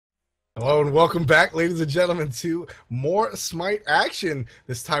Hello and welcome back, ladies and gentlemen, to more Smite action.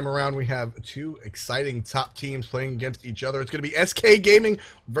 This time around, we have two exciting top teams playing against each other. It's going to be SK Gaming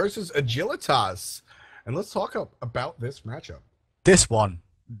versus Agilitas. And let's talk about this matchup.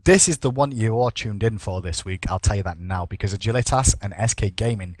 This is the one you all tuned in for this week. I'll tell you that now because Agilitas and SK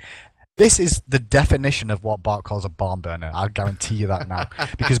Gaming, this is the definition of what Bart calls a barn burner. I'll guarantee you that now.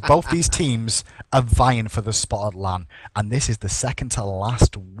 Because both these teams are vying for the spot at LAN. And this is the second to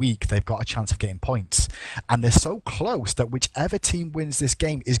last week they've got a chance of getting points. And they're so close that whichever team wins this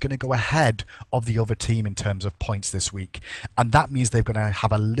game is going to go ahead of the other team in terms of points this week. And that means they're going to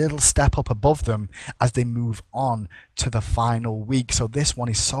have a little step up above them as they move on to the final week. So this one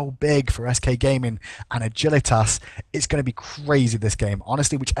is so big for SK Gaming and Agilitas. It's going to be crazy, this game.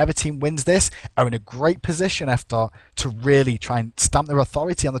 Honestly, whichever team wins this are in a great position after to really try and stamp their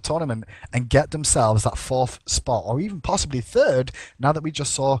authority on the tournament and get themselves that fourth spot or even possibly third, now that we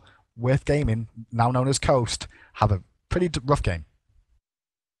just saw Worth Gaming, now known as Coast, have a pretty rough game.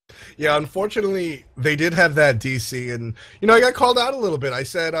 Yeah, unfortunately, they did have that DC, and I got called out a little bit. I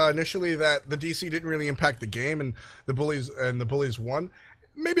said initially that the DC didn't really impact the game, and the bullies won.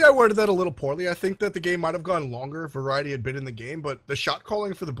 Maybe I worded that a little poorly. I think that the game might have gone longer if variety had been in the game, but the shot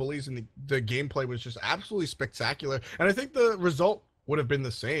calling for the bullies and the gameplay was just absolutely spectacular, and I think the result would have been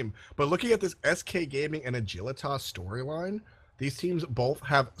the same. But looking at this SK Gaming and Agilitas storyline, these teams both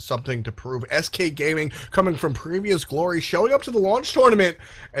have something to prove. SK Gaming coming from previous glory, showing up to the launch tournament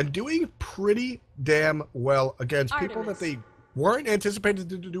and doing pretty damn well against people that they weren't anticipated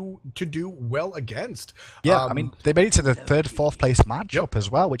to do well against. Yeah, I mean, they made it to the third, fourth place matchup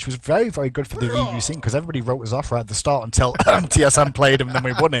as well, which was very, very good for the EU scene because everybody wrote us off right at the start until TSM played and then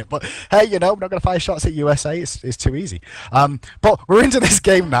we won it. But hey, we're not going to fire shots at USA. It's too easy. But we're into this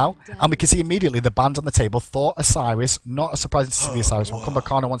game now, and we can see immediately the bans on the table. Thor, Osiris, not a surprise to see the Osiris. We'll come back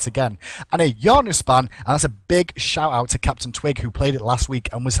on once again. And a Janus ban, and that's a big shout out to Captain Twig, who played it last week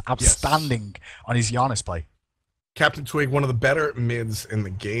and was outstanding on his Janus play. Captain Twig, one of the better mids in the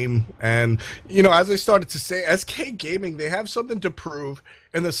game. And, as I started to say, SK Gaming, they have something to prove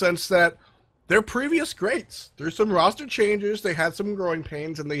in the sense that they're previous greats. There's some roster changes. They had some growing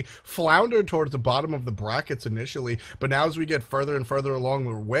pains, and they floundered towards the bottom of the brackets initially. But now as we get further and further along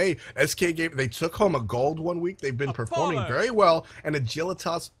the way, SK Gaming, they took home a gold one week. They've been performing very well. And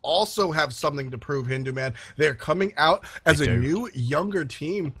Agilitas also have something to prove, Hindu Man. They're coming out as a new, younger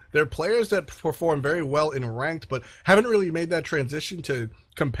team. They're players that perform very well in ranked, but haven't really made that transition to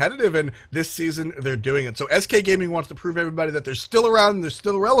competitive, and this season they're doing it. So SK Gaming wants to prove everybody that they're still around and they're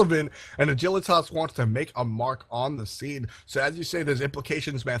still relevant, and Agilitas wants to make a mark on the scene. So as you say, there's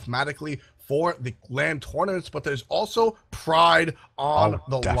implications mathematically for the LAN tournaments, but there's also pride on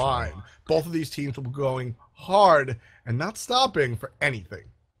the line. Both of these teams will be going hard and not stopping for anything.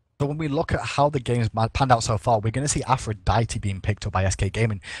 So when we look at how the game's panned out so far, we're going to see Aphrodite being picked up by SK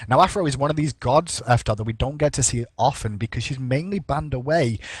Gaming. Now, Aphro is one of these gods, after that we don't get to see often because she's mainly banned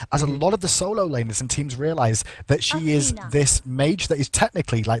away, as a lot of the solo laners and teams realize that she is this mage that is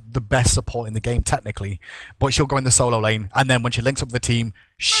technically like the best support in the game, technically, but she'll go in the solo lane, and then when she links up with the team,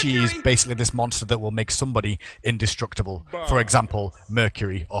 she's basically this monster that will make somebody indestructible. For example,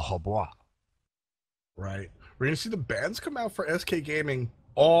 Mercury or Hautbois. Right. We're going to see the bans come out for SK Gaming.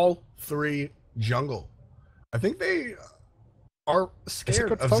 All three jungle. I think they are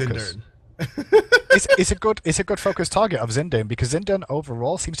scared of Zindern. it's a good focus target of Zindern because Zindern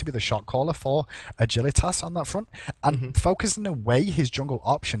overall seems to be the shot caller for Agilitas on that front, and focusing away his jungle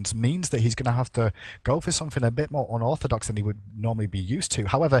options means that he's going to have to go for something a bit more unorthodox than he would normally be used to.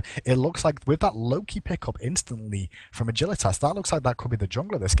 However, it looks like with that Loki pickup instantly from Agilitas, that looks like that could be the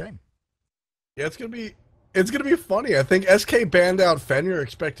jungler this game. Yeah, it's gonna be funny. I think SK banned out Fenrir,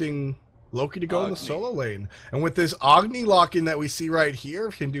 expecting Loki to go in the solo lane. And with this Agni lock-in that we see right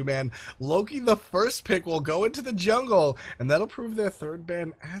here, Hindu Man, Loki, the first pick, will go into the jungle, and that'll prove their third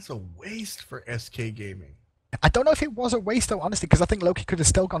ban as a waste for SK Gaming. I don't know if it was a waste though, honestly, because I think Loki could have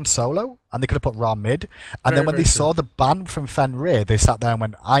still gone solo and they could have put Ra mid. And then when they saw the ban from Fenrir, they sat there and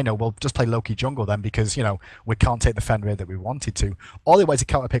went, I know, we'll just play Loki jungle then because, we can't take the Fenrir that we wanted to. Or they went to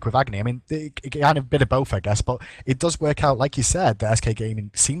counter pick with Agni. I mean, it kind of a bit of both, I guess, but it does work out, like you said, that SK Gaming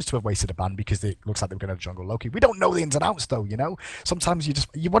seems to have wasted a ban because it looks like they're going to jungle Loki. We don't know the ins and outs though, Sometimes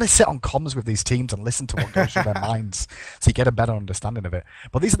you want to sit on comms with these teams and listen to what goes through their minds so you get a better understanding of it.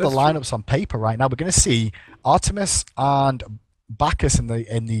 But these are the lineups on paper right now. We're going to see Artemis and Bacchus in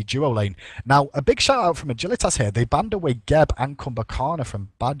the duo lane. Now, a big shout out from Agilitas here. They banned away Geb and Kumbhakana from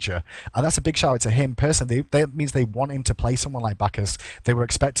Badger, and that's a big shout out to him personally. That means they want him to play someone like Bacchus. They were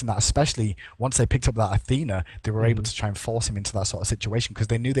expecting that, especially once they picked up that Athena. They were able to try and force him into that sort of situation because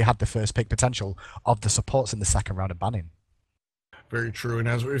they knew they had the first pick potential of the supports in the second round of banning. Very true, and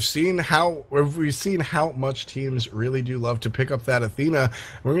as we've seen how much teams really do love to pick up that Athena,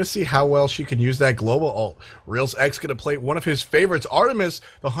 we're going to see how well she can use that global ult. real X going to play one of his favorites, Artemis,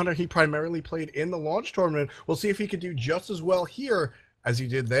 the hunter he primarily played in the launch tournament. We'll see if he can do just as well here as he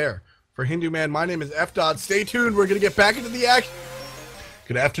did there. For Hindu Man, my name is F-Dot. Stay tuned. We're going to get back into the action.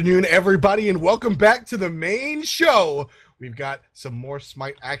 Good afternoon, everybody, and welcome back to the main show. We've got some more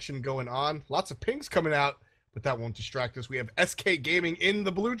Smite action going on. Lots of pings coming out. But that won't distract us. We have SK Gaming in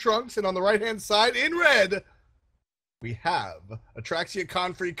the blue trunks, and on the right-hand side in red, we have Atraxia,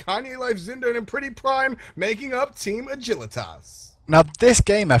 Confrey, Kanye Life, Zinder, and Pretty Prime making up Team Agilitas. Now, this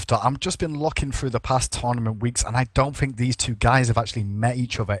game, F-Dot, I've just been looking through the past tournament weeks, and I don't think these two guys have actually met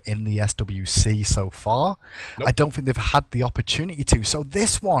each other in the SWC so far. Nope. I don't think they've had the opportunity to. So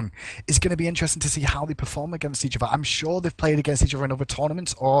this one is going to be interesting to see how they perform against each other. I'm sure they've played against each other in other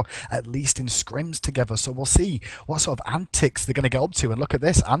tournaments, or at least in scrims together. So we'll see what sort of antics they're going to get up to. And look at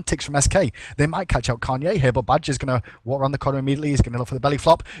this, antics from SK. They might catch out Kanye here, but Badger's going to walk around the corner immediately. He's going to look for the belly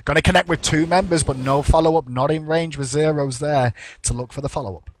flop. Going to connect with two members, but no follow-up, not in range with zeros there to look for the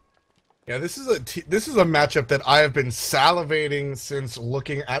follow-up. Yeah, this is a matchup that I have been salivating since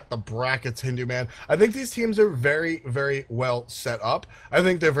looking at the brackets, Hindu Man. I think these teams are very, very well set up. I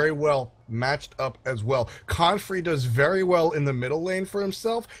think they're very well matched up as well. Confrey does very well in the middle lane for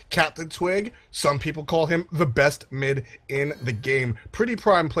himself. Captain Twig, some people call him the best mid in the game. Pretty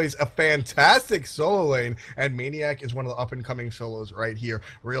Prime plays a fantastic solo lane, and Maniac is one of the up-and-coming solos right here.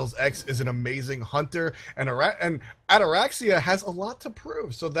 real X is an amazing hunter, and Ataraxia has a lot to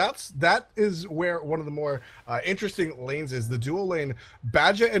prove. So that is where one of the more interesting lanes is. The dual lane,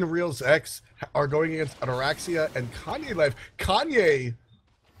 Badger and real X are going against Ataraxia and Kanye Life. Kanye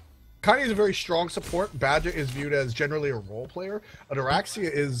is a very strong support. Badger is viewed as generally a role player.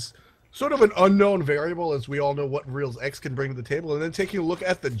 Ataraxia is sort of an unknown variable, as we all know what real X can bring to the table. And then taking a look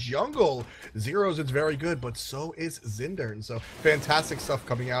at the jungle, Zeros is very good, but so is Zinder. And so fantastic stuff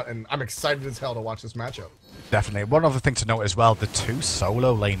coming out, and I'm excited as hell to watch this matchup. Definitely. One other thing to note as well, the two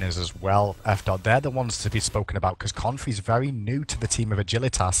solo laners as well, F-Dot, they're the ones to be spoken about because Confrey's very new to the team of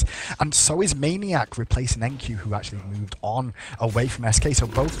Agilitas, and so is Maniac, replacing NQ, who actually moved on away from SK. So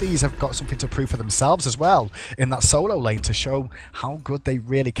both these have got something to prove for themselves as well in that solo lane to show how good they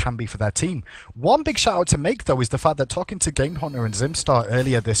really can be for their team. One big shout out to make, though, is the fact that talking to Game Hunter and Zimstar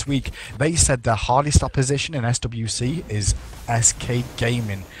earlier this week, they said their hardest opposition in SWC is SK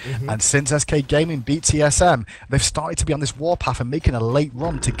Gaming. And since SK Gaming beat TSM, they've started to be on this warpath and making a late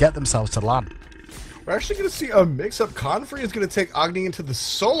run to get themselves to LAN. We're actually going to see a mix-up. Confrey is going to take Agni into the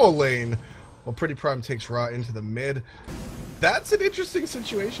solo lane, while Pretty Prime takes Ra into the mid. That's an interesting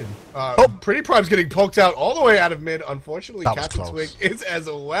situation. Pretty Prime's getting poked out all the way out of mid. Unfortunately, Captain Twig is as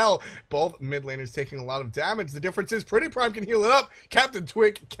well. Both mid laners taking a lot of damage. The difference is Pretty Prime can heal it up. Captain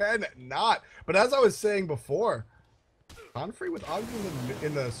Twig cannot. But as I was saying before, Confrey with Agni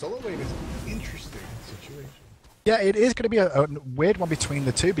in the solo lane is an interesting situation. Yeah, it is going to be a weird one between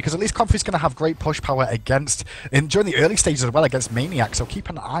the two because at least Confrey's going to have great push power during the early stages as well against Maniac, so keep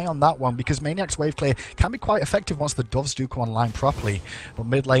an eye on that one because Maniac's wave clear can be quite effective once the doves do come online properly. But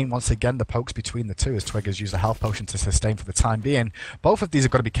mid lane, once again, the pokes between the two as Twigger's used a health potion to sustain for the time being. Both of these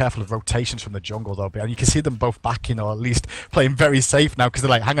have got to be careful of rotations from the jungle though, and you can see them both backing or at least playing very safe now because they're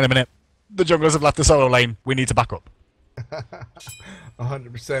like, hang on a minute, the junglers have left the solo lane, we need to back up.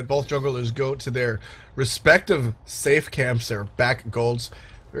 100%. Both junglers go to their respective safe camps, their back golds.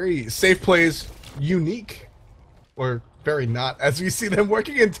 Very safe plays, unique, or very not, as we see them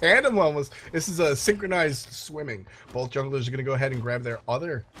working in tandem almost. This is a synchronized swimming. Both junglers are going to go ahead and grab their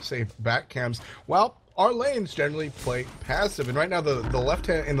other safe back camps, while our lanes generally play passive. And right now, the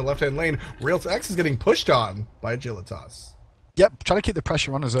left-hand lane, real X is getting pushed on by Agilitas. Yep, trying to keep the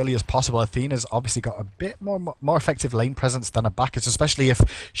pressure on as early as possible. Athena's obviously got a bit more effective lane presence than a Bacchus, especially if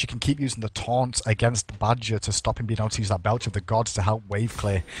she can keep using the taunts against Badger to stop him being able to use that Belch of the Gods to help wave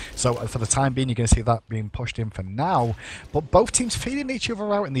clear. So for the time being, you're going to see that being pushed in for now. But both teams feeding each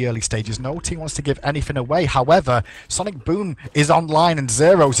other out in the early stages. No team wants to give anything away. However, Sonic Boom is online and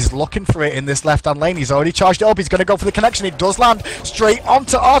Zeros is looking for it in this left-hand lane. He's already charged it up. He's going to go for the connection. It does land straight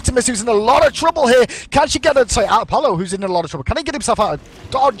onto Artemis, who's in a lot of trouble here. Can she get it? Sorry, Apollo, who's in a lot of trouble. Can he get himself out of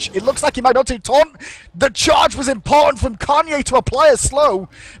dodge? It looks like he might not take taunt. The charge was important from Kanye to apply a slow,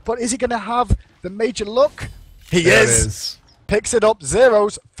 but is he going to have the major look? He is. picks it up.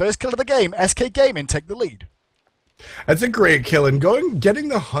 Zero's first kill of the game. SK Gaming take the lead. That's a great kill, and getting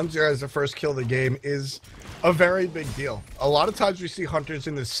the Hunter as the first kill of the game is a very big deal. A lot of times we see Hunters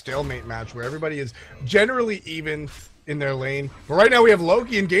in this stalemate match where everybody is generally even in their lane. But right now we have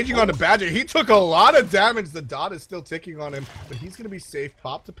Loki engaging onto Badger. He took a lot of damage. The dot is still ticking on him, but he's going to be safe.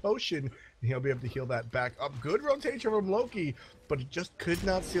 Pop the potion, and he'll be able to heal that back up. Good rotation from Loki, but he just could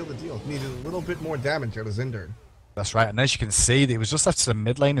not seal the deal. Needed a little bit more damage out of Zindern. That's right, and as you can see, it was just left to the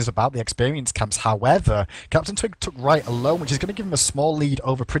mid lane is about the experience camps. However, Captain Twig took right alone, which is going to give him a small lead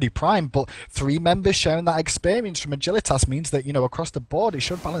over Pretty Prime, but 3 members sharing that experience from Agilitas means that, you know, across the board, it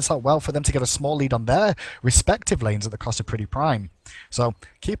should balance out well for them to get a small lead on their respective lanes at the cost of Pretty Prime. So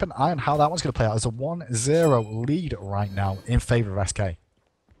keep an eye on how that one's going to play out as a 1-0 lead right now in favor of SK. We're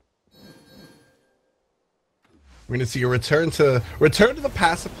going to see a return to the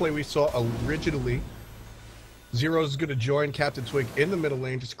passive play we saw originally. Zeros is going to join Captain Twig in the middle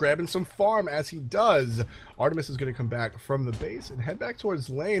lane, just grabbing some farm as he does. Artemis is going to come back from the base and head back towards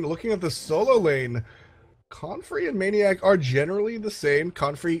lane. Looking at the solo lane, Confrey and Maniac are generally the same.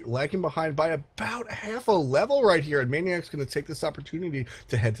 Confrey lagging behind by about half a level right here, and Maniac's going to take this opportunity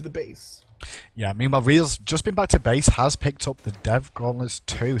to head to the base. Yeah, meanwhile, Real's just been back to base, has picked up the Dev Gauntlets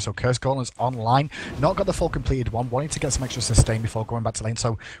too, so Curse Gauntlets online, not got the full completed one, wanting to get some extra sustain before going back to lane,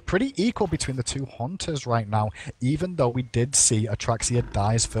 so pretty equal between the 2 Hunters right now, even though we did see Atraxia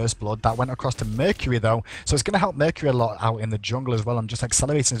die's first blood. That went across to Mercury though, so it's going to help Mercury a lot out in the jungle as well, and just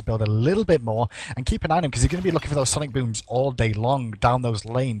accelerating his build a little bit more, and keep an eye on him, because he's going to be looking for those Sonic Booms all day long down those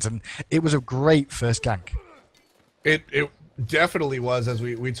lanes, and it was a great first gank. It definitely was, as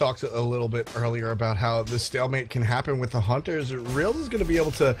we talked a little bit earlier about how the stalemate can happen with the Hunters. Real is going to be able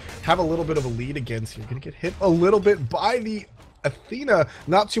to have a little bit of a lead against. You're going to get hit a little bit by the Athena.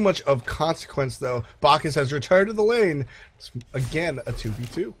 Not too much of consequence, though. Bacchus has returned to the lane. It's, again, a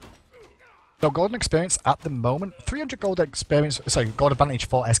 2v2. So golden experience at the moment, 300 gold experience, sorry, gold advantage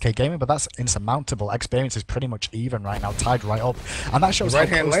for SK Gaming, but that's insurmountable. Experience is pretty much even right now, tied right up. And that shows how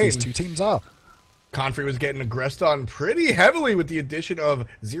close these 2 teams are. Confrey was getting aggressed on pretty heavily with the addition of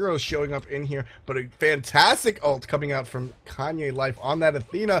Zero showing up in here, but a fantastic ult coming out from Kanye Life on that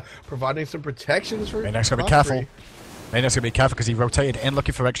Athena, providing some protections for Mayneck's got to be careful. Mayneck's going to be careful because he rotated in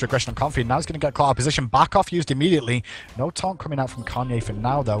looking for extra aggression on Confrey. Now he's going to get caught out of position. Back off used immediately. No taunt coming out from Kanye for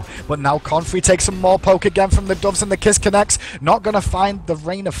now, though. But now Confrey takes some more poke again from the Doves, and the kiss connects. Not going to find the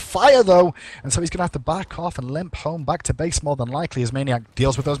Rain of Fire, though. And so he's going to have to back off and limp home back to base more than likely as Maniac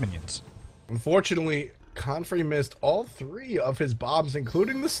deals with those minions. Unfortunately, Confrey missed all 3 of his bombs,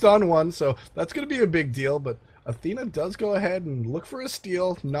 including the stun one, so that's going to be a big deal, but Athena does go ahead and look for a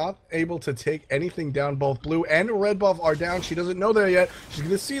steal, not able to take anything down. Both blue and red buff are down. She doesn't know that yet. She's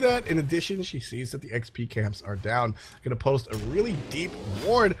going to see that. In addition, she sees that the XP camps are down. Going to post a really deep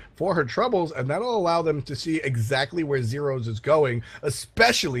ward for her troubles, and that'll allow them to see exactly where Zeros is going,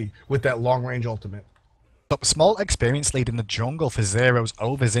 especially with that long-range ultimate. Small experience lead in the jungle for Zeros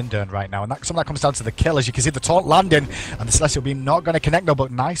over Zindern right now, and some of that comes down to the kill. As you can see, the taunt landing, and the Celestial Beam not going to connect though,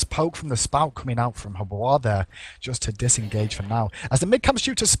 but nice poke from the spout coming out from Haboir there, just to disengage for now. As the mid comes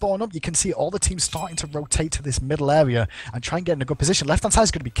due to spawn up, you can see all the teams starting to rotate to this middle area and try and get in a good position. Left-hand side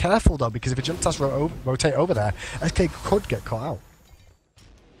is going to be careful though, because if Agilitas rotate over there, SK could get caught out.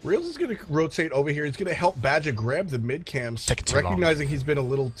 Reals is going to rotate over here. He's going to help Badger grab the mid camps. Recognizing he's been a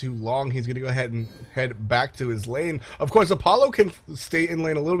little too long, he's going to go ahead and head back to his lane. Of course, Apollo can stay in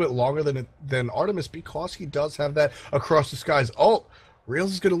lane a little bit longer than Artemis because he does have that across the skies ult.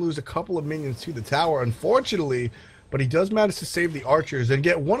 Reals is going to lose a couple of minions to the tower, unfortunately, but he does manage to save the archers and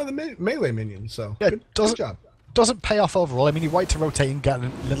get one of the melee minions. So yeah, good job. Doesn't pay off overall. I mean, he wanted to rotate and get a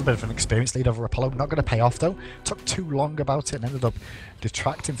little bit of an experience lead over Apollo. Not going to pay off, though. Took too long about it and ended up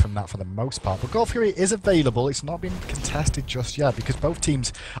detracting from that for the most part. But Gold Fury is available. It's not been contested just yet because both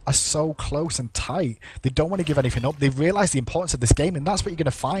teams are so close and tight. They don't want to give anything up. They realise the importance of this game, and that's what you're going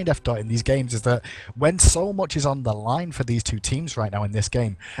to find, F-Dot, in these games, is that when so much is on the line for these 2 teams right now in this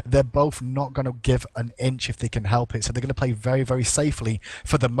game, they're both not going to give an inch if they can help it. So they're going to play very, very safely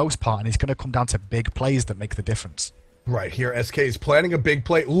for the most part, and it's going to come down to big plays that make the difference. Right here, SK is planning a big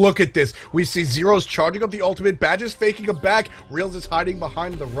play. Look at this. We see Zeros charging up the ultimate. Badger's faking a back. Reals is hiding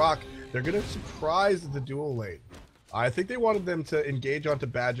behind the rock. They're going to surprise the dual lane. I think they wanted them to engage onto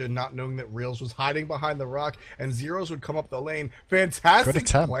Badger, not knowing that Reals was hiding behind the rock, and Zeros would come up the lane. Fantastic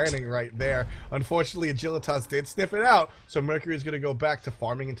planning right there. Unfortunately, Agilitas did sniff it out, so Mercury is going to go back to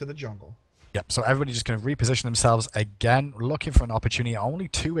farming into the jungle. Yep, so everybody's just going to reposition themselves again, looking for an opportunity. Only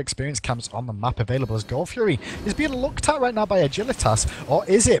 2 experience camps on the map available as Gold Fury is being looked at right now by Agilitas, or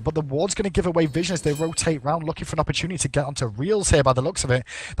is it? But the ward's going to give away vision as they rotate around, looking for an opportunity to get onto Reels here by the looks of it.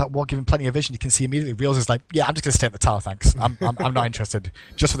 That ward giving plenty of vision. You can see immediately Reels is like, yeah, I'm just going to stay at the tower, thanks. I'm not interested,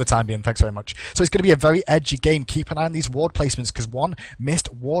 just for the time being, thanks very much. So it's going to be a very edgy game. Keep an eye on these ward placements, because one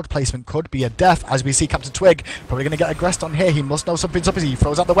missed ward placement could be a death, as we see Captain Twig probably going to get aggressed on here. He must know something's up as he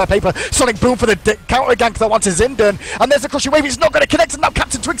throws out the wet paper. Sonic Boom for the counter gank that wants his Zindern, and there's the crushing wave. He's not going to connect, and now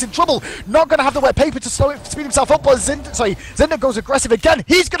Captain Twig's in trouble. Not going to have the wet paper to speed himself up, but Zindern goes aggressive again.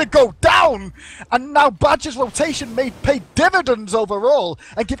 He's going to go down, and now Badger's rotation may pay dividends overall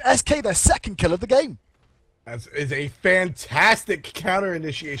and give SK their 2nd kill of the game. That is a fantastic counter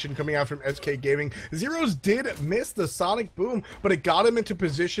initiation coming out from SK Gaming. Zeros did miss the Sonic Boom, but it got him into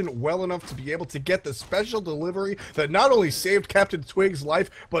position well enough to be able to get the special delivery that not only saved Captain Twig's life,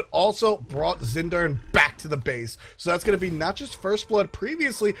 but also brought Zindern back to the base. So that's going to be not just first blood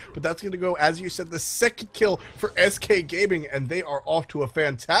previously, but that's going to go, as you said, the 2nd kill for SK Gaming, and they are off to a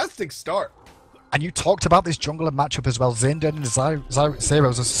fantastic start. And you talked about this jungler matchup as well. Zindern and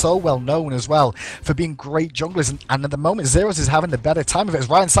Zeros are so well known as well for being great junglers. And at the moment, Zeros is having the better time of it. As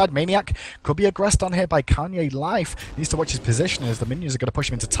right inside, Maniac could be aggressed on here by Kanye Life. He needs to watch his position as the minions are going to push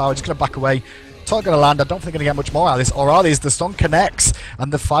him into tower. Just going to back away. Target going to land. I don't think they're going to get much more out of this. Or are these? The stun connects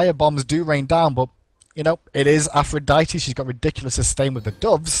and the fire bombs do rain down. But, you know, it is Aphrodite. She's got ridiculous sustain with the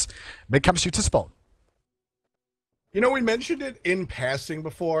doves. Mid-camp shooter spawn. You know, we mentioned it in passing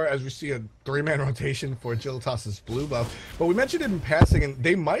before, as we see a 3-man rotation for Agilitas' blue buff, but we mentioned it in passing, and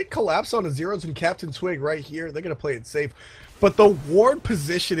they might collapse on the Zeros and Captain Twig right here. They're going to play it safe. But the ward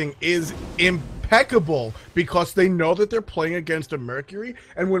positioning is impeccable because they know that they're playing against a Mercury,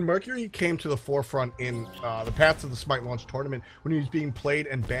 and when Mercury came to the forefront in the Paths of the Smite launch tournament, when he was being played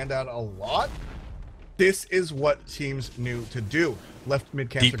and banned out a lot, this is what teams knew to do. Left mid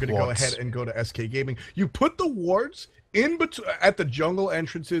camps are going to go ahead and go to SK Gaming. You put the wards in at the jungle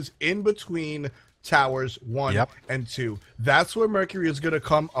entrances in between towers 1 and 2. That's where Mercury is going to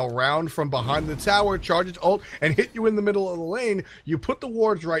come around from behind the tower, charge its ult, and hit you in the middle of the lane. You put the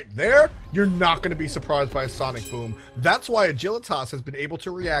wards right there, you're not going to be surprised by a Sonic Boom. That's why Agilitas has been able to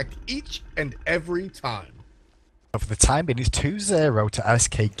react each and every time. For the time being, it's 2-0 to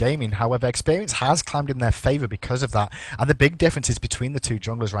SK Gaming. However, experience has climbed in their favor because of that. And the big difference is between the 2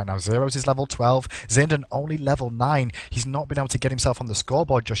 junglers right now. Zeros is level 12, Zindern only level 9. He's not been able to get himself on the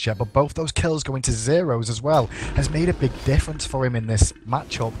scoreboard just yet, but both those kills going to Zeros as well has made a big difference for him in this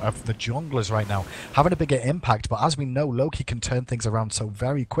matchup of the junglers right now. Having a bigger impact, but as we know, Loki can turn things around so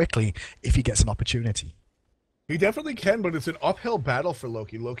very quickly if he gets an opportunity. He definitely can, but it's an uphill battle for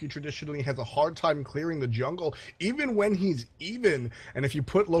Loki. Loki traditionally has a hard time clearing the jungle, even when he's even. And if you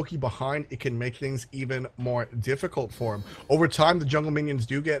put Loki behind, it can make things even more difficult for him. Over time, the jungle minions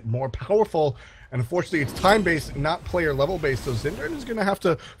do get more powerful, and unfortunately, it's time-based, not player-level-based. So Zindern is going to have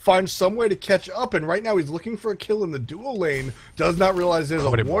to find some way to catch up. And right now, he's looking for a kill in the dual lane. Does not realize there's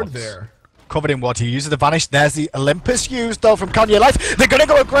a ward there. Covered in water, he uses the vanish. There's the Olympus used though from Kanye Life. They're gonna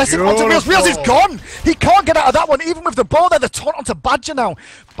go aggressive onto Reels. Reels is gone. He can't get out of that one, even with the ball there. The taunt onto Badger now.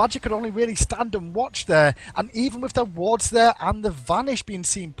 Badger could only really stand and watch there, and even with the wards there and the vanish being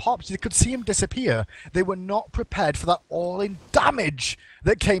seen popped, you could see him disappear. They were not prepared for that all-in damage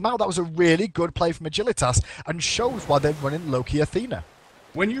that came out. That was a really good play from Agilitas and shows why they're running Loki Athena.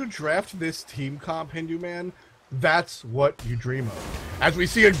 When you draft this team comp, Hindu Man, that's what you dream of. As we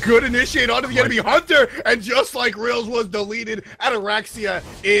see a good initiate onto the enemy Hunter, and just like Reels was deleted, Ataraxia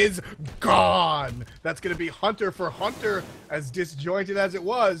is gone. That's going to be Hunter for Hunter, as disjointed as it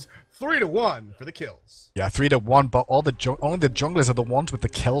was. 3-1 for the kills. Yeah, 3-1, but only the junglers are the ones with the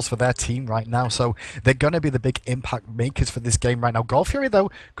kills for their team right now, so they're going to be the big impact makers for this game right now. Gold Fury, though,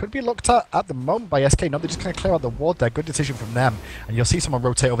 could be looked at the moment by SK. No, they're just going to clear out the ward there. Good decision from them. And you'll see someone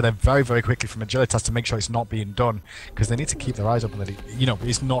rotate over there very, very quickly from Agilitas to make sure it's not being done, because they need to keep their eyes open that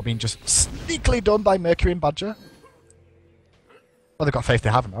it's not being just sneakily done by Mercury and Badger. Well, they've got faith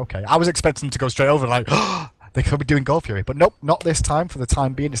they haven't. Okay. I was expecting them to go straight over like, they could be doing Gold Fury, but nope, not this time for the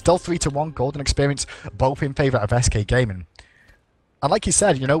time being. It's still 3-1, golden experience, both in favor of SK Gaming. And like you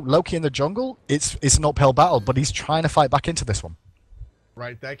said, Loki in the jungle, it's an uphill battle, but he's trying to fight back into this one.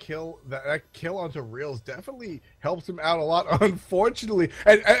 Right, that kill onto Reels definitely helps him out a lot. Unfortunately,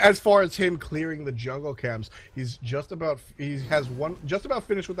 and as far as him clearing the jungle camps, he's just about finished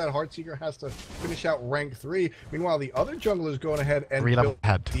with that Heartseeker. Has to finish out rank 3. Meanwhile, the other jungler is going ahead and build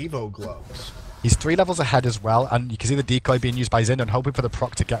Devo gloves. He's 3 levels ahead as well, and you can see the decoy being used by Zindan, hoping for the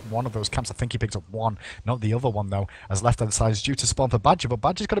proc to get one of those camps. I think he picked up one, not the other one though, as left-hand side is due to spawn for Badger, but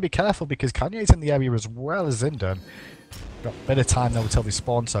Badger's got to be careful because Kanye's in the area as well as Zindan. Got a bit of time though until they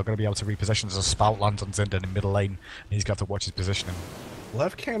spawn, so going to be able to reposition as a spout lands on Zindan in middle lane, and he's got to watch his positioning.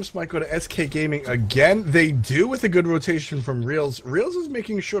 Left camps might go to SK Gaming again. They do with a good rotation from Reels. Reels is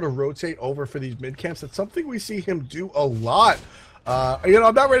making sure to rotate over for these mid camps. It's something we see him do a lot. You know,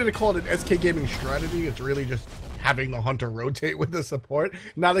 I'm not ready to call it an SK Gaming strategy. It's really just having the hunter rotate with the support.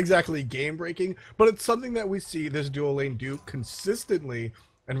 Not exactly game breaking, but it's something that we see this dual lane do consistently.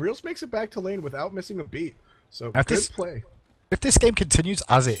 And Reels makes it back to lane without missing a beat. So good play. If this game continues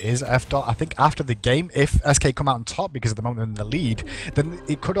as it is, I think after the game, if SK come out on top because at the moment they're in the lead, then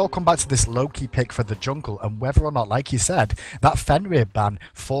it could all come back to this Loki pick for the jungle, and whether or not, like you said, that Fenrir ban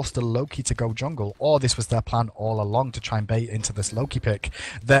forced the Loki to go jungle, or this was their plan all along to try and bait into this Loki pick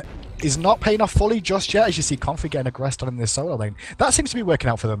that is not paying off fully just yet, as you see Comfrey getting aggressed on in this solo lane. That seems to be working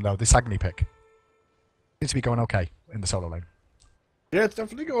out for them though, this Agni pick. Seems to be going okay in the solo lane. Yeah, it's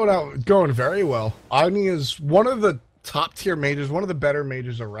definitely going very well. Agni is one of the top tier mages, one of the better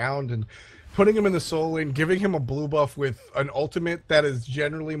mages around, and putting him in the solo lane, giving him a blue buff with an ultimate that is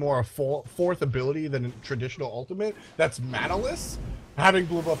generally more a fourth ability than a traditional ultimate that's manaless. Having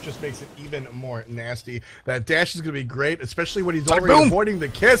blue buff just makes it even more nasty. That dash is going to be great, especially when he's already avoiding the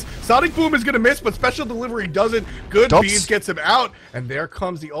kiss. Sonic Boom is going to miss, but special delivery doesn't. Good beads gets him out, and there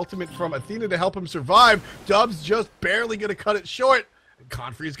comes the ultimate from Athena to help him survive. Dub's just barely going to cut it short, and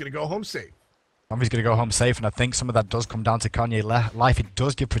Confrey is going to go home safe. He's going to go home safe, and I think some of that does come down to Kanye life. It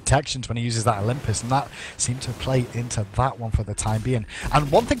does give protections when he uses that Olympus, and that seemed to play into that one for the time being.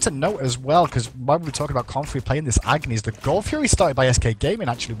 And one thing to note as well, because while we were talking about Comfrey playing this Agni, is the Gold Fury started by SK Gaming,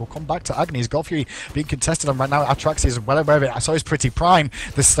 actually. We'll come back to Agni's Gold Fury being contested on right now. Atraxi is well aware of it. I saw his pretty prime.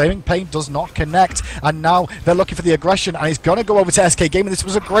 The Slaving Pain does not connect, and now they're looking for the aggression, and he's going to go over to SK Gaming. This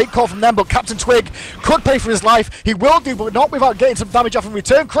was a great call from them, but Captain Twig could pay for his life. He will do, but not without getting some damage off in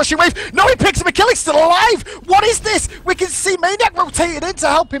return. Crushing Wave. No, he picks him a kill. He's still alive! What is this? We can see Maniac rotated in to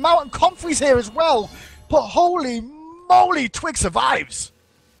help him out, and Comfrey's here as well. But holy moly, Twig survives.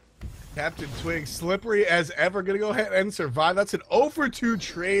 Captain Twig, slippery as ever, going to go ahead and survive. That's an 0 for 2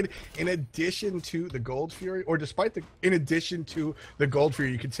 trade in addition to the Gold Fury, or in addition to the Gold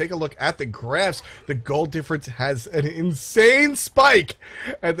Fury. You can take a look at the graphs. The gold difference has an insane spike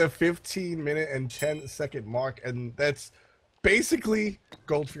at the 15-minute and 10-second mark, and that's basically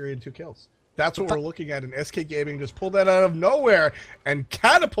Gold Fury and 2 kills. That's what we're looking at, and SK Gaming just pulled that out of nowhere and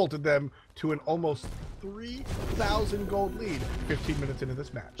catapulted them to an almost 3,000 gold lead 15 minutes into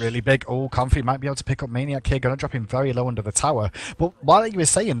this match. Really big. Oh, Comfrey might be able to pick up Maniac here. Going to drop him very low under the tower. But while you were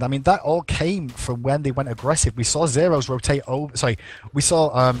saying, I mean, that all came from when they went aggressive. We saw Zeros rotate over. Sorry, we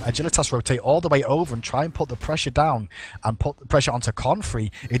saw Agilitas rotate all the way over and try and put the pressure down and put the pressure onto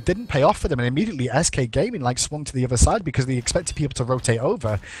Comfrey. It didn't pay off for them, and immediately SK Gaming swung to the other side because they expected people to rotate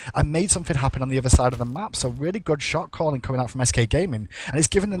over and made something happen on the other side of the map. So really good shot calling coming out from SK Gaming, and it's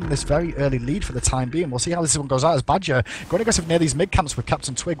given them this very early lead for the time being. We'll see how this one goes out as Badger going aggressive near these mid camps with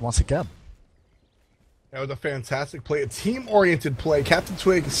Captain Twig once again. That was a fantastic play, a team-oriented play. Captain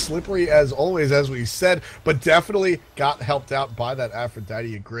Twig, slippery as always, as we said, but definitely got helped out by that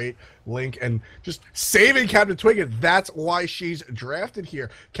Aphrodite. A great link and just saving Captain Twig, and that's why she's drafted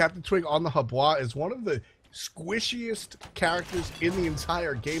here. Captain Twig on the Habois is one of the squishiest characters in the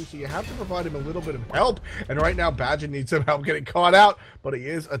entire game, so you have to provide him a little bit of help, and right now Badger needs some help getting caught out, but he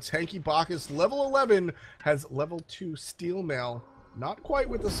is a tanky Bacchus. Level 11 has level 2 Steel Mail, not quite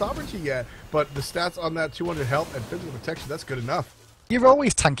with the Sovereignty yet, but the stats on that 200 health and physical protection, that's good enough. You're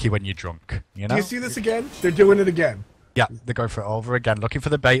always tanky when you're drunk, you know? Do you see this again? They're doing it again. Yeah, they're going for it over again, looking for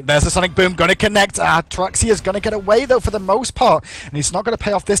the bait. There's the Sonic Boom, going to connect. Traxi is going to get away, though, for the most part. And he's not going to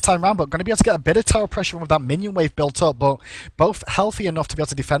pay off this time round, but going to be able to get a bit of tower pressure with that minion wave built up. But both healthy enough to be able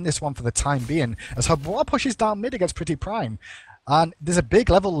to defend this one for the time being, as Habois pushes down mid against Pretty Prime. And there's a big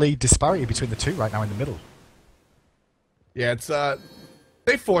level lead disparity between the two right now in the middle. Yeah, it's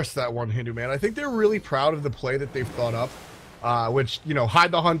they forced that one, Hindu man. I think they're really proud of the play that they've thought up. Which, you know,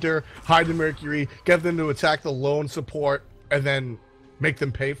 hide the Hunter, hide the Mercury, get them to attack the lone support, and then make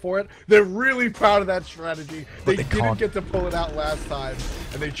them pay for it. They're really proud of that strategy. They didn't get to pull it out last time,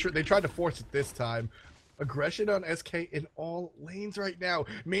 and they tried to force it this time. Aggression on SK in all lanes right now.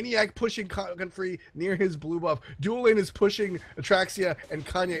 Maniac pushing Comfrey near his blue buff. Dual Lane is pushing Atraxia and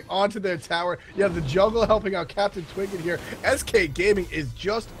Kanye onto their tower. You have the jungle helping out Captain Twig in here. SK Gaming is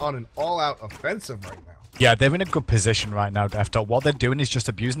just on an all-out offensive right now. Yeah, they're in a good position right now, Defto. What they're doing is just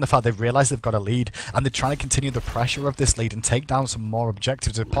abusing the fact they've realised they've got a lead, and they're trying to continue the pressure of this lead and take down some more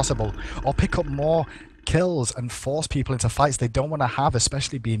objectives if possible, or pick up more kills and force people into fights they don't want to have,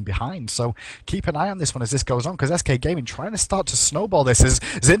 especially being behind. So keep an eye on this one as this goes on, because SK Gaming trying to start to snowball this as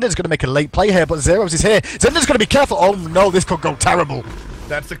Zinder's going to make a late play here, but Zeros is here. Zinder's going to be careful. Oh no, this could go terrible.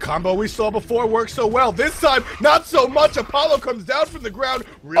 That's the combo we saw before work so well. This time, not so much. Apollo comes down from the ground.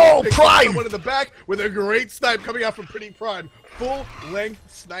 Really Prime! One in the back with a great snipe coming out from Pretty Prime. Full-length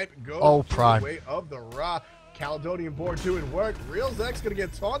snipe goes Prime. the way of the Ra. Caledonian board doing work. Real Zek's going to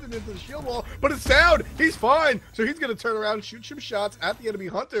get taunted into the shield wall, but it's down. He's fine. So he's going to turn around and shoot some shots at the enemy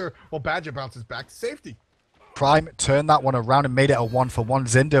Hunter while Badger bounces back to safety. Prime turned that one around and made it a 1-for-1.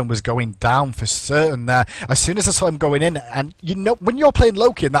 Zinder was going down for certain there. As soon as I saw him going in, and you know, when you're playing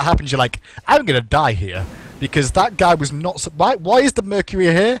Loki and that happens, you're like, I'm going to die here. Because that guy was not... Why is the Mercury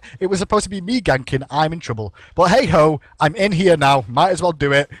here? It was supposed to be me ganking. I'm in trouble. But hey-ho, I'm in here now. Might as well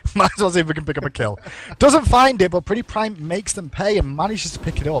do it. Might as well see if we can pick up a kill. Doesn't find it, but Pretty Prime makes them pay and manages to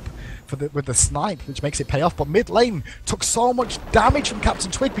pick it up with the snipe, which makes it pay off. But mid lane took so much damage from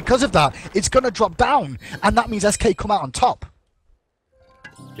Captain Twig because of that. It's going to drop down, and that means SK come out on top.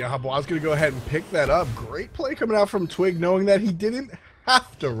 Yeah, I was going to go ahead and pick that up. Great play coming out from Twig, knowing that he didn't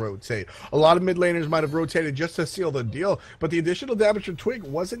have to rotate. A lot of mid laners might have rotated just to seal the deal, but the additional damage from Twig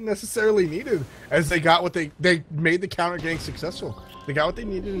wasn't necessarily needed, as they got what they made the counter gang successful. They got what they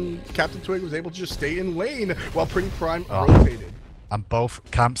needed, and Captain Twig was able to just stay in lane while Pretty Prime rotated. And both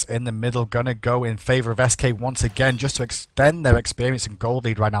camps in the middle gonna go in favor of SK once again, just to extend their experience in gold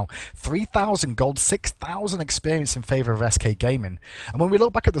lead right now. 3,000 gold, 6,000 experience in favor of SK Gaming. And when we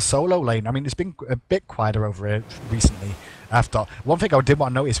look back at the solo lane, I mean, it's been a bit quieter over here recently. After one thing I did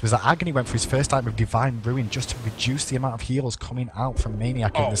want to notice was that Agony went for his first time with Divine Ruin just to reduce the amount of heals coming out from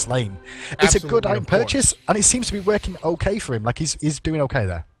Maniac in this lane. It's a good item purchase, and it seems to be working okay for him. Like he's doing okay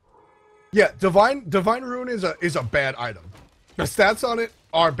there. Yeah, Divine Ruin is a bad item. The stats on it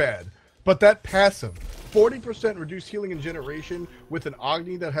are bad, but that passive, 40% reduced healing and generation with an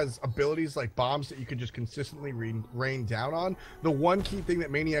Agni that has abilities like bombs that you can just consistently rain down on. The one key thing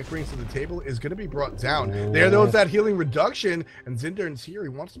that Maniac brings to the table is going to be brought down. There goes that healing reduction, and Zinder's here. He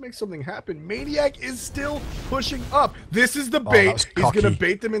wants to make something happen. Maniac is still pushing up. This is the bait. He's going to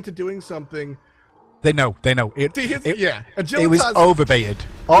bait them into doing something. They know. It was overbaited.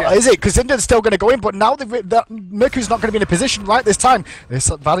 Yeah. Is it? Because Zinder's still going to go in, but now Mercury's not going to be in a position right this time. This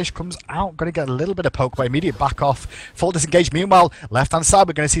Vanish comes out, going to get a little bit of poke, but immediate back off. Full disengage. Meanwhile, left-hand side,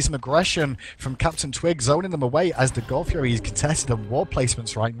 we're going to see some aggression from Captain Twig, zoning them away as the Gold Fury is contested on ward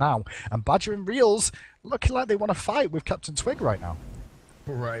placements right now. And Badger and Reels looking like they want to fight with Captain Twig right now.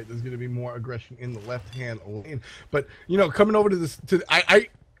 Right, there's going to be more aggression in the left-hand lane. But, you know, coming over to this...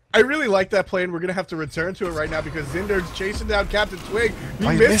 I really like that play, and we're going to have to return to it right now because Zinder's chasing down Captain Twig. He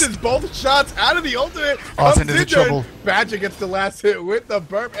misses both shots out of the ultimate. Zinder's in trouble. Badger gets the last hit with the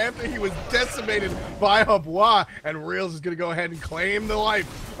burp after he was decimated by Habois, and Reels is going to go ahead and claim the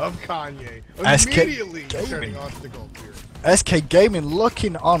life of Kanye. Immediately turning off the gold tier. SK Gaming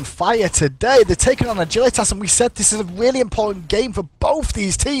looking on fire today. They're taking on Agilitas, and we said this is a really important game for both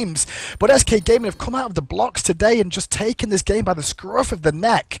these teams. But SK Gaming have come out of the blocks today and just taken this game by the scruff of the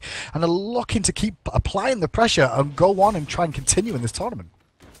neck and are looking to keep applying the pressure and go on and try and continue in this tournament.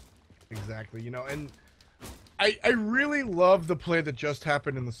 Exactly, you know, and I really love the play that just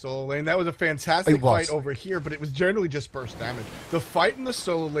happened in the solo lane. That was a fantastic fight over here, but it was generally just burst damage. The fight in the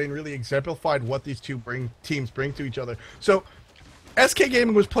solo lane really exemplified what these two teams bring to each other. So SK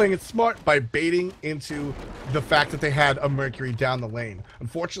Gaming was playing it smart by baiting into the fact that they had a Mercury down the lane.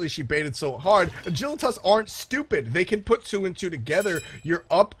 Unfortunately, she baited so hard. Agilitas aren't stupid. They can put 2 and 2 together. You're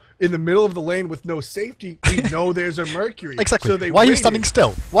up in the middle of the lane with no safety. We know there's a Mercury. Exactly. So why are you standing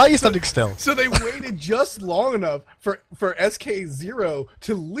still? Why are you standing still? So they waited just long enough for SK0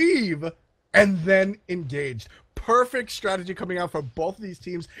 to leave and then engaged. Perfect strategy coming out for both of these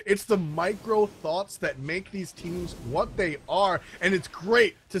teams. It's the micro thoughts that make these teams what they are, and it's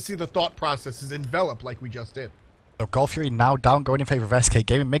great to see the thought processes envelop like we just did. So Gold Fury now down, going in favor of SK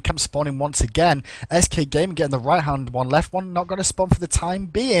Gaming. Mid camp spawning once again. SK Gaming getting the right hand one, left one not going to spawn for the time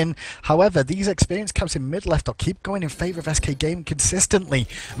being. However, these experienced camps in mid left keep going in favor of SK Gaming consistently.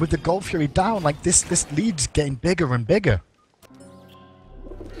 With the Gold Fury down, like this lead's getting bigger and bigger.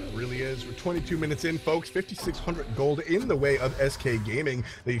 Really is. We're 22 minutes in, folks. 5,600 gold in the way of SK Gaming.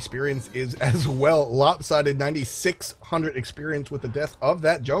 The experience is as well lopsided. 9,600 experience with the death of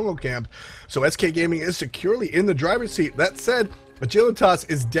that jungle camp. So SK Gaming is securely in the driver's seat. That said, Agilitas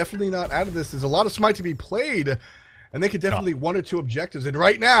is definitely not out of this. There's a lot of Smite to be played. and they could definitely one or two objectives. And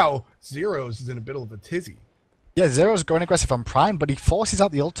right now, Zeros is in a bit of a tizzy. Yeah, Zero's going aggressive on Prime, but he forces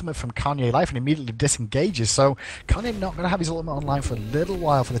out the ultimate from Kanye Life and immediately disengages. So Kanye not going to have his ultimate online for a little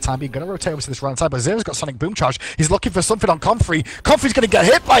while for the time being. Going to rotate over to this right side, but Zero's got Sonic Boom Charge. He's looking for something on Comfrey. Comfrey's going to get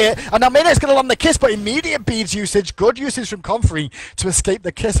hit by it, and now Maniac's going to land the kiss, but immediate beads usage. Good usage from Comfrey to escape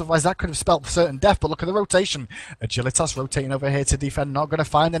the kiss, otherwise that could have spelled certain death. But look at the rotation. Agilitas rotating over here to defend, not going to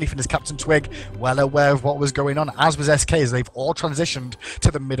find anything as Captain Twig, well aware of what was going on, as was SK, as they've all transitioned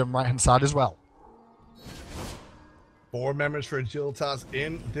to the mid and right-hand side as well. 4 members for Agilitas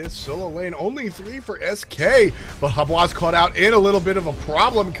in this solo lane. Only 3 for SK. But Habwa's caught out in a little bit of a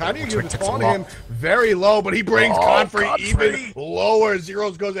problem. Kind of using him very low, but he brings Godfrey even lower.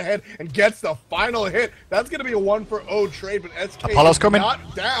 Zeros goes ahead and gets the final hit. That's going to be a 1-for-0 trade, but SK Apollo's is coming.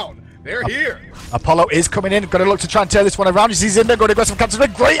 not down. They're here. Apollo is coming in. Going to look to try and tear this one around. He's in there. Going aggressive. Captain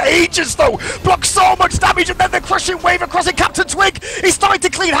Twig. Great ages, though. Blocks so much damage. And then the crushing wave across it. Captain Twig. He's starting to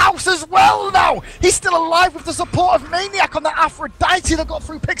clean house as well now. He's still alive with the support of Maniac on the Aphrodite that got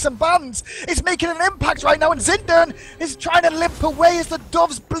through picks and bans. It's making an impact right now. And Zindern is trying to limp away as the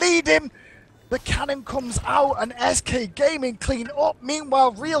doves bleed him. The cannon comes out and SK Gaming clean up.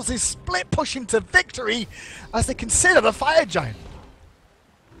 Meanwhile, Reels is split pushing to victory as they consider the Fire Giant.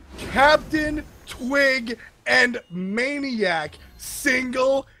 Captain Twig and Maniac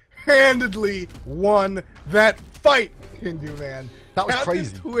single-handedly won that fight, Hindu man. That was Captain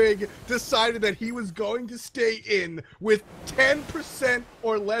crazy. Twig decided that he was going to stay in with 10%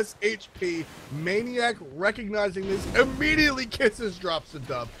 or less HP. Maniac, recognizing this, immediately kisses, drops the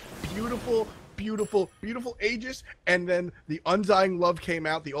dub. Beautiful, beautiful, beautiful Aegis, and then the Undying Love came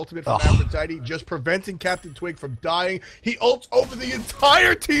out, the ultimate from Aphrodite, just preventing Captain Twig from dying. He ults over the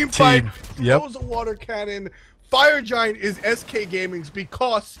entire team fight, throws a water cannon. Fire Giant is SK Gaming's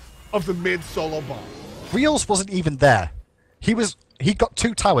because of the mid solo bomb. Reels wasn't even there. He got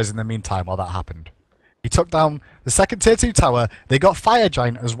 2 towers in the meantime while that happened. He took down the second tier 2 tower. They got Fire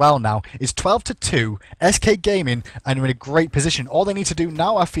Giant as well now. It's 12-2. SK Gaming and are in a great position. All they need to do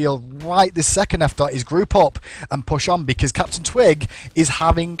now, I feel, right this second F dot is group up and push on, because Captain Twig is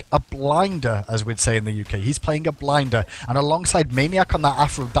having a blinder, as we'd say in the UK. He's playing a blinder. And alongside Maniac on that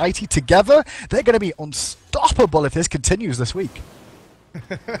Aphrodite together, they're going to be unstoppable if this continues this week.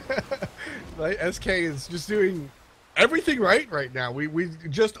 Like, SK is just doing everything right now. We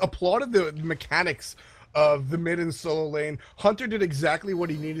just applauded the mechanics of the mid and solo lane. Hunter did exactly what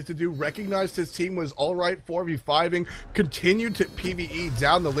he needed to do, recognized his team was all right 4v5ing, continued to PvE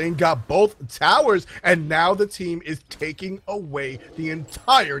down the lane, got both towers, and now the team is taking away the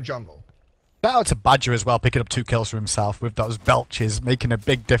entire jungle. Shout out to Badger as well, picking up 2 kills for himself with those belches, making a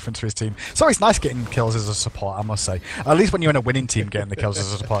big difference for his team. So it's nice getting kills as a support, I must say. At least when you're in a winning team, getting the kills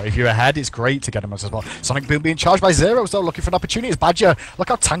as a support. If you're ahead, it's great to get them as a support. Sonic Boom being charged by Zeros, though, looking for an opportunity. It's Badger. Look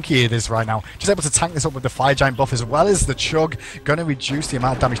how tanky it is right now. Just able to tank this up with the Fire Giant buff as well as the Chug. Going to reduce the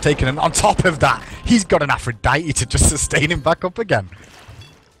amount of damage taken. And on top of that, he's got an Aphrodite to just sustain him back up again.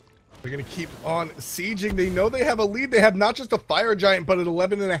 They're going to keep on sieging. They know they have a lead. They have not just a Fire Giant, but an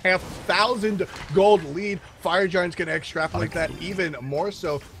 11,500 gold lead. Fire Giant's going to extrapolate that even more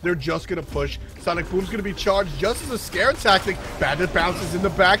so. They're just going to push. Sonic Boom's going to be charged just as a scare tactic. Bandit bounces in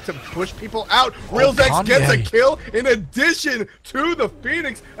the back to push people out. Reels X gets a kill in addition to the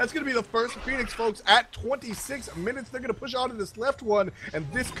Phoenix. That's going to be the first Phoenix, folks, at 26 minutes. They're going to push on to this left one, and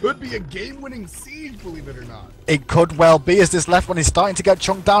this could be a game-winning siege, believe it or not. It could well be, as this left one is starting to get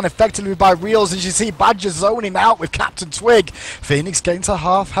chunked down effectively by Reels. As you see, Badger zoning out with Captain Twig. Phoenix getting to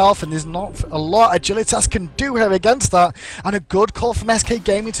half health, and there's not a lot Agilitas can do here against that. And a good call from SK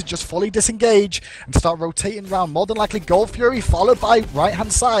Gaming to just fully disengage and start rotating around. More than likely, Gold Fury followed by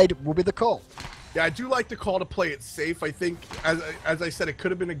right-hand side will be the call. Yeah, I do like the call to play it safe. I think, as I said, it could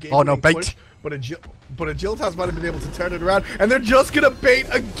have been a game push, but Agilitas might have been able to turn it around, and they're just going to bait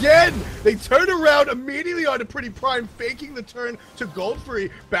again. They turn around immediately onto Pretty Prime, faking the turn to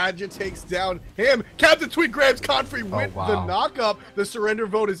Goldfree. Badger takes down him. Captain Twig grabs Godfrey with the knock-up. The surrender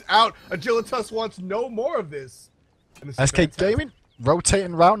vote is out. Agilitas wants no more of this. SK Gaming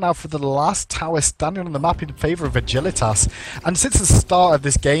rotating around now for the last tower standing on the map in favour of Agilitas. And since the start of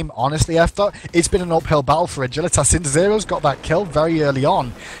this game, honestly, F-Dot, it's been an uphill battle for Agilitas. Since Zero's got that kill very early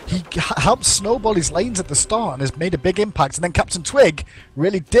on, he helped snowball his lanes at the start and has made a big impact. And then Captain Twig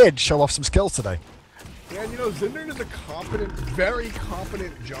really did show off some skills today. Yeah, and Zindern is a competent, very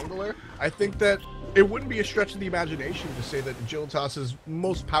competent jungler. I think that it wouldn't be a stretch of the imagination to say that Agilitas'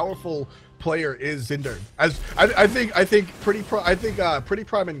 most powerful player is Zindern. As I think Pretty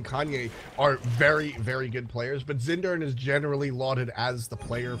Prime and Kanye are very, very good players, but Zindern is generally lauded as the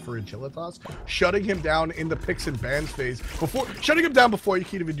player for Agilitas. Shutting him down in the picks and bans phase shutting him down before you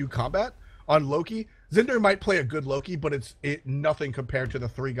can even do combat on Loki. Zindern might play a good Loki, but it's nothing compared to the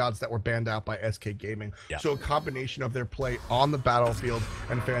 3 gods that were banned out by SK Gaming. Yeah. So a combination of their play on the battlefield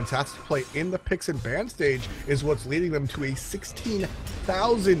and fantastic play in the picks and ban stage is what's leading them to a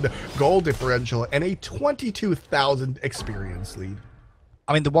 16,000 goal differential and a 22,000 experience lead.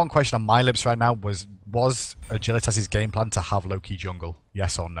 I mean, the one question on my lips right now was Agilitas' game plan to have Loki jungle?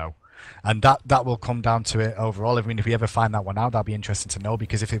 Yes or no? And that will come down to it overall. I mean, if we ever find that one out, that'd be interesting to know,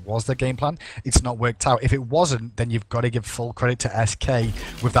 because if it was the game plan, it's not worked out. If it wasn't, then you've got to give full credit to SK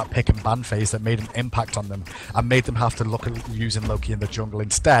with that pick and ban phase that made an impact on them and made them have to look at using Loki in the jungle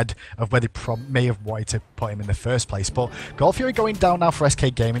instead of where they may have wanted to put him in the first place. But Gold Fury going down now for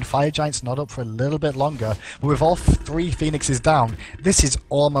SK Gaming. Fire Giant's not up for a little bit longer, but with all 3 Phoenixes down, this is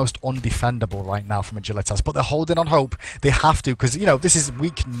almost undefendable right now from Agilitas. But they're holding on hope. They have to, because this is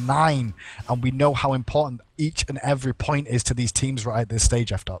week 9. And we know how important each and every point is to these teams right at this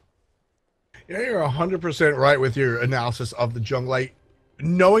stage, F-Dot. Yeah, you're 100% right with your analysis of the jungle.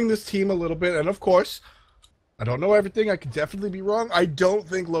 Knowing this team a little bit, and of course, I don't know everything. I could definitely be wrong. I don't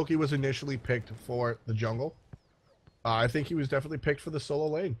think Loki was initially picked for the jungle. I think he was definitely picked for the solo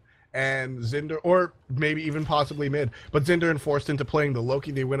lane. And Zindern, or maybe even possibly mid, but Zindern forced into playing the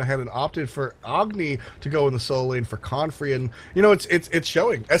Loki. They went ahead and opted for Agni to go in the solo lane for Confrey, and it's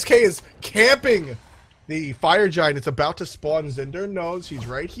showing. SK is camping the Fire Giant. It's about to spawn. Zindern knows he's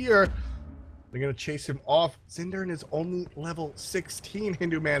right here. They're gonna chase him off. Zindern is only level 16,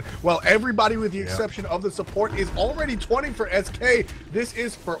 Hindu Man. While everybody with the exception of the support is already 20 for SK. This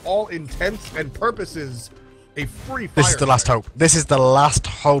is, for all intents and purposes, a free fire. This is the last hope. This is the last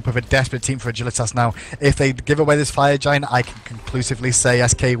hope of a desperate team for Agilitas now. If they give away this Fire Giant, I can conclusively say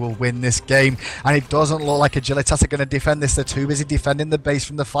SK will win this game. And it doesn't look like Agilitas are going to defend this. They're too busy defending the base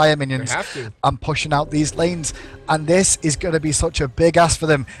from the fire minions. They have to. And pushing out these lanes. And this is going to be such a big ask for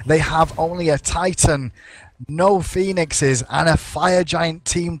them. They have only a Titan, no Phoenixes, and a Fire Giant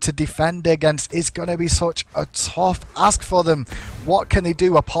team to defend against. It's going to be such a tough ask for them. What can they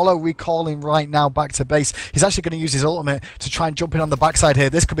do? Apollo recalling right now back to base. He's actually going to use his ultimate to try and jump in on the backside here.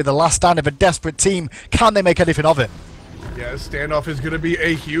 This could be the last stand of a desperate team. Can they make anything of it? Yeah, standoff is going to be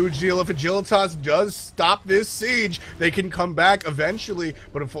a huge deal. If Agilitas does stop this siege, they can come back eventually.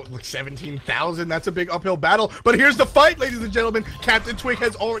 But if like 17,000, that's a big uphill battle. But here's the fight, ladies and gentlemen. Captain Twig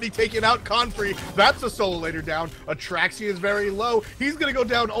has already taken out Confrey. That's a solo later down. Atraxia is very low. He's going to go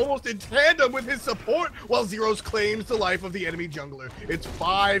down almost in tandem with his support, while Zeros claims the life of the enemy jungler. It's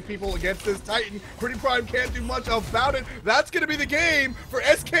 5 people against this Titan. Pretty Prime can't do much about it. That's going to be the game for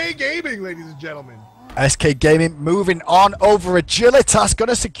SK Gaming, ladies and gentlemen. SK Gaming moving on over Agilitas, going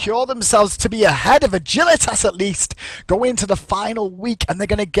to secure themselves to be ahead of Agilitas at least, go into the final week, and they're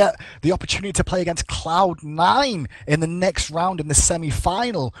going to get the opportunity to play against Cloud9 in the next round in the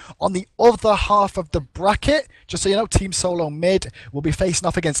semi-final. On the other half of the bracket, just so you know, Team Solo Mid will be facing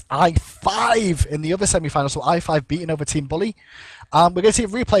off against i5 in the other semi-final, so i5 beating over Team Bully. We're going to see a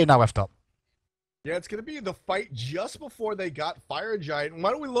replay now, F-Top. Yeah, it's going to be the fight just before they got Fire Giant. Why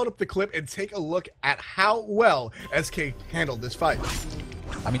don't we load up the clip and take a look at how well SK handled this fight.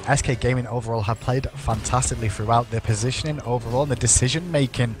 I mean, SK Gaming overall have played fantastically throughout. Their positioning overall and the decision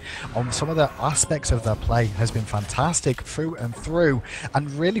making on some of the aspects of their play has been fantastic through and through,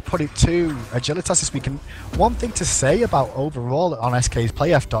 and really put it to Agilitas this week. And one thing to say about overall on SK's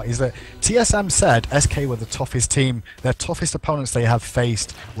play, F-Dot, is that TSM said SK were the toughest team. Their toughest opponents they have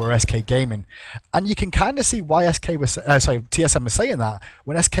faced were SK Gaming. And you can kind of see why TSM was saying that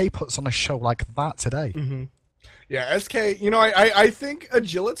when SK puts on a show like that today. Mm-hmm. Yeah, SK, I think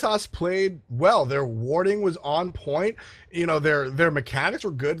Agilitas played well. Their warding was on point. Their mechanics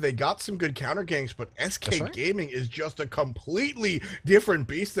were good. They got some good counter ganks, but SK Gaming is just a completely different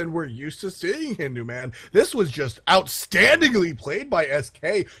beast than we're used to seeing, Hindu Man. This was just outstandingly played by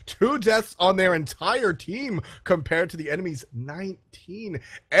SK. 2 deaths on their entire team compared to the enemy's 19.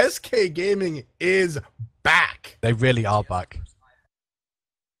 SK Gaming is back. They really are back.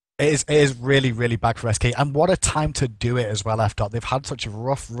 It is really, really bad for SK, and what a time to do it as well, F-Dot. They've had such a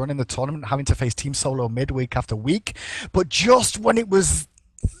rough run in the tournament, having to face Team Solo Mid week after week, but just when it was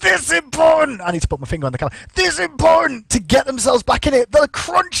this important, I need to put my finger on the camera, this important to get themselves back in it, the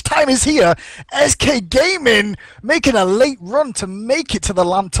crunch time is here. SK Gaming making a late run to make it to the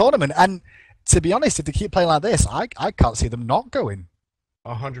LAN tournament, and to be honest, if they keep playing like this, I can't see them not going.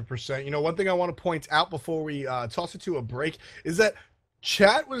 100%. You know, one thing I want to point out before we toss it to a break is that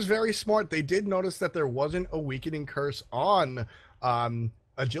chat was very smart. They did notice that there wasn't a weakening curse on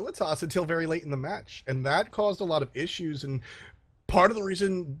Agilitas until very late in the match, and that caused a lot of issues and part of the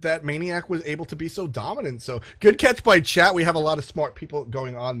reason that Maniac was able to be so dominant. So good catch by chat. We have a lot of smart people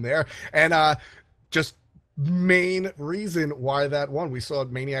going on there, and just main reason why that won. We saw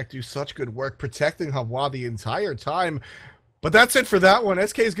Maniac do such good work protecting Hawa the entire time. But that's it for that one.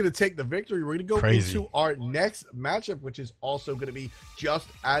 SK is going to take the victory. We're going to go into our next matchup, which is also going to be just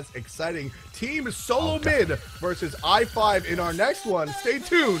as exciting. Team Solo Mid versus I5 in our next one. Stay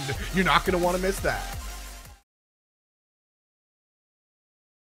tuned. You're not going to want to miss that.